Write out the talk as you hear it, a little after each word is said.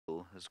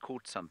has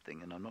caught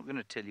something, and I'm not going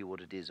to tell you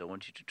what it is. I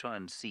want you to try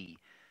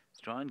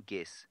and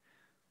guess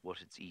what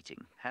it's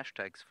eating.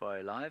 Hashtag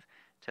Safari Live.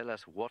 Tell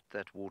us what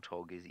that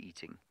warthog is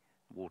eating.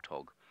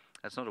 Warthog.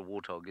 That's not a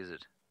warthog, is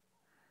it?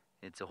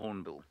 It's a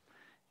hornbill.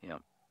 Yeah.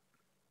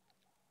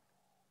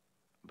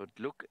 But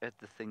look at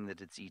the thing that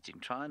it's eating.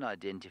 Try and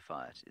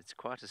identify it. It's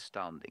quite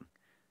astounding.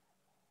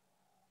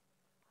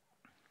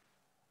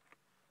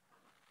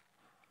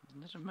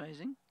 Isn't that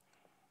amazing?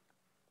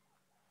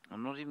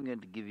 I'm not even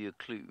going to give you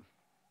a clue.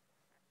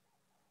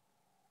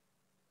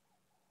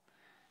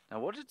 Now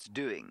what it's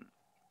doing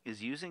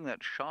is using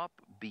that sharp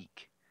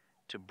beak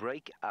to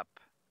break up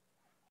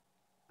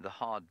the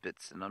hard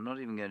bits. And I'm not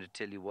even going to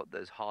tell you what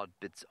those hard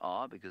bits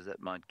are, because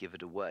that might give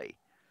it away.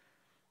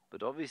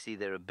 But obviously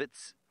there are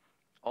bits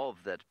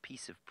of that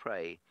piece of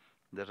prey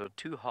that are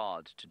too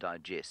hard to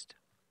digest.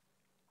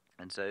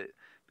 And so,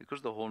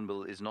 because the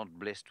hornbill is not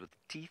blessed with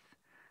teeth,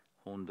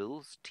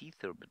 hornbills'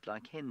 teeth are a bit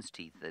like hen's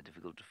teeth. They're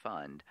difficult to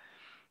find.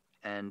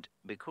 And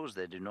because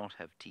they do not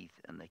have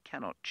teeth and they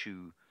cannot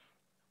chew,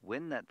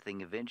 when that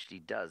thing eventually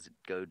does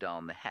go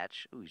down the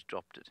hatch... Oh, he's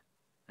dropped it.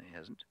 No, he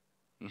hasn't.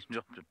 He's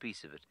dropped a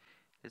piece of it.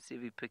 Let's see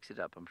if he picks it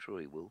up. I'm sure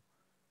he will.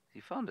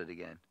 He found it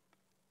again.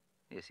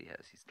 Yes, he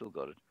has. He's still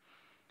got it.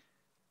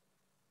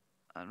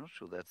 I'm not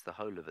sure that's the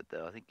whole of it,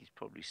 though. I think he's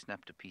probably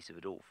snapped a piece of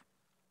it off.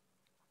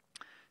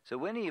 So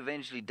when he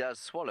eventually does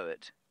swallow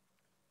it,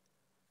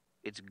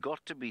 it's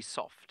got to be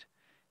soft.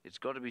 It's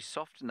got to be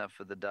soft enough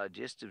for the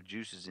digestive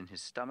juices in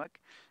his stomach,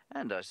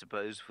 and I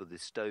suppose for the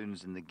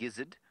stones in the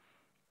gizzard,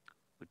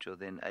 which are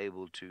then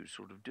able to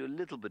sort of do a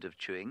little bit of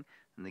chewing.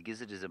 And the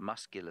gizzard is a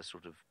muscular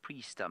sort of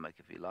pre-stomach,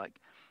 if you like.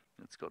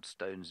 It's got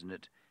stones in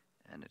it,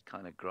 and it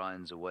kind of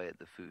grinds away at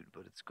the food.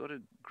 But it's got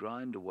to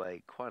grind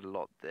away quite a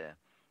lot there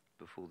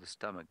before the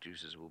stomach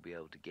juices will be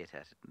able to get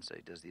at it. And so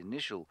he does the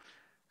initial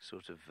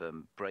sort of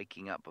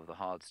breaking up of the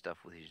hard stuff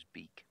with his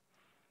beak.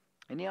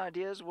 Any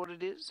ideas what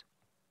it is?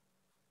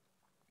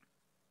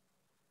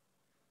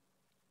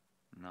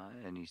 No,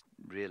 I only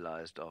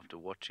realized after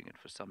watching it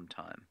for some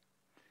time.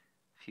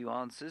 A few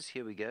answers,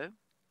 here we go.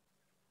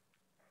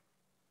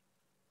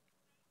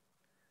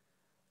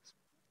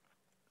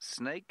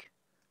 Snake,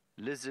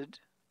 lizard,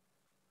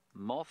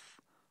 moth,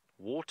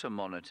 water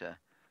monitor.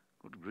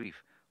 Good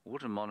grief,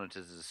 water monitor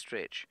is a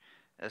stretch.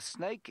 A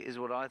snake is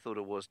what I thought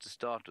it was to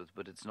start with,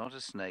 but it's not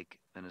a snake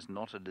and it's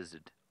not a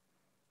lizard.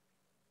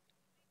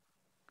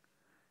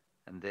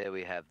 And there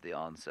we have the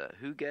answer.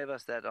 Who gave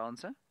us that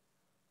answer?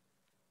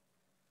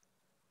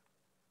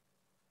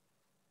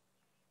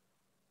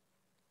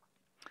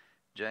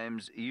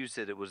 James, you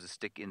said it was a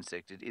stick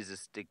insect. It is a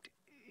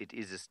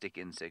stick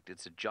insect.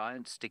 It's a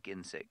giant stick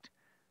insect.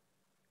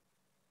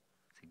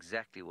 It's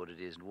exactly what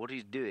it is. And what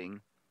he's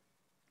doing,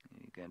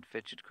 you go and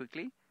fetch it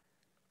quickly.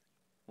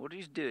 What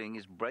he's doing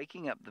is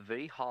breaking up the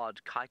very hard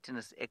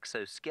chitinous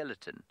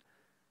exoskeleton.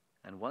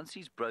 And once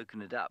he's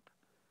broken it up,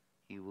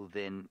 he will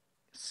then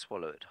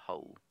swallow it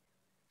whole.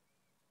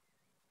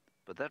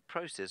 But that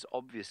process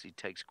obviously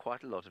takes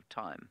quite a lot of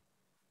time.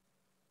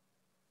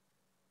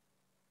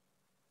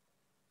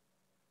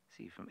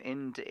 See, from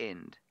end to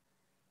end.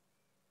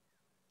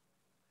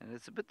 And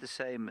it's a bit the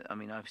same. I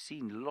mean, I've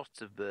seen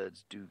lots of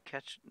birds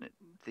catch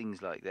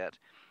things like that,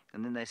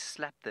 and then they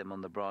slap them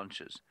on the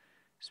branches.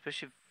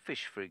 Especially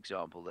fish, for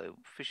example,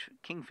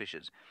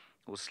 kingfishers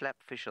will slap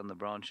fish on the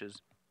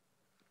branches.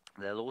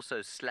 They'll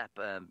also slap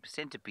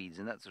centipedes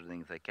and that sort of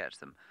thing if they catch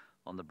them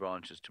on the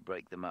branches to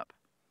break them up.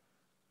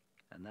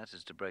 And that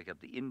is to break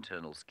up the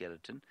internal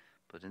skeleton,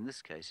 but in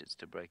this case it's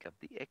to break up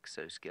the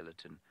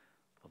exoskeleton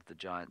of the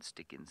giant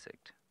stick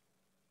insect.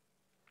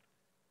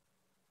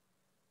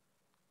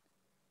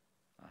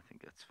 I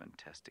think that's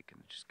fantastic,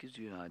 and it just gives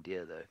you an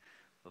idea, though,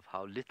 of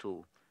how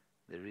little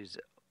there is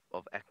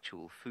of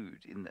actual food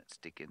in that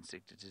stick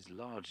insect. It is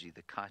largely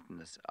the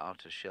chitinous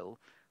outer shell,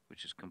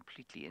 which is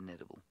completely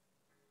inedible.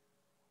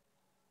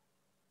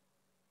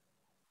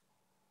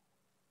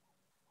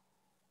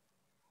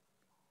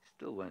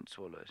 Still won't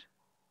swallow it.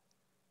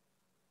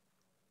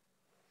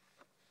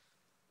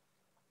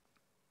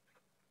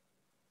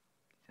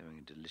 He's having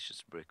a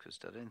delicious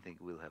breakfast. I don't think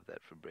we'll have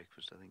that for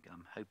breakfast.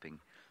 I'm hoping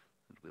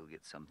that we'll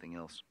get something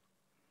else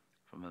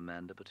from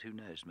Amanda, but who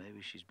knows?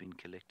 Maybe she's been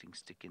collecting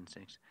stick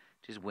insects.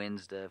 It is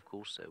Wednesday, of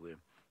course, so we're at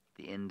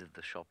the end of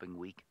the shopping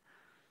week.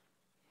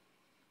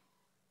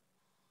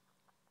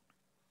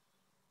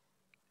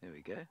 There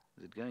we go.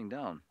 Is it going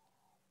down?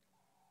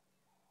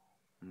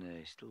 No,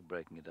 he's still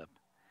breaking it up.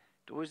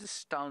 It always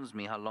astounds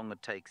me how long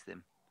it takes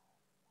them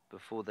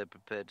before they're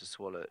prepared to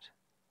swallow it.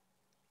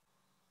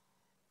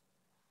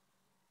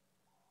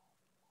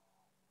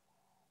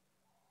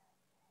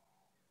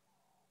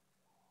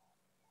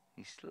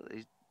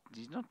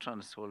 He's not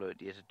trying to swallow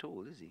it yet at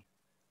all, is he?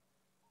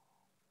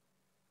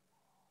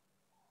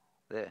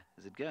 There,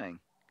 is it going?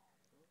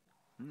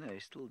 No,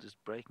 he's still just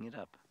breaking it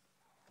up.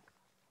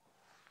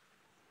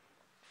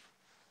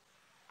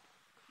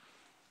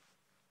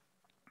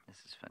 This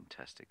is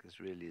fantastic. This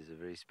really is a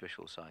very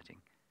special sighting.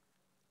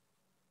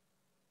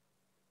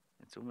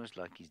 It's almost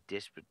like he's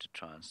desperate to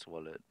try and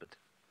swallow it, but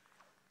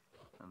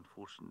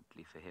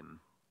unfortunately for him,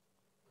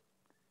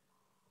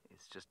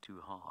 it's just too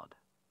hard.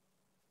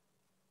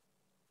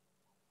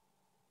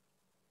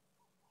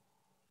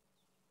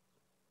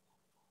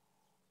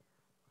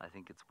 I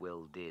think it's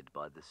well dead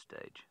by this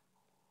stage.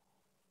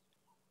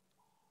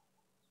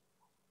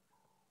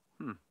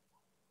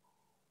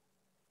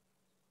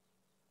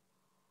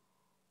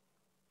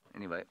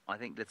 Anyway, I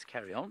think let's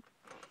carry on.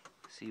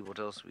 See what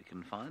else we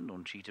can find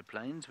on Cheetah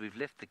Plains. We've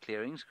left the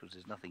clearings because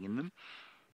there's nothing in them.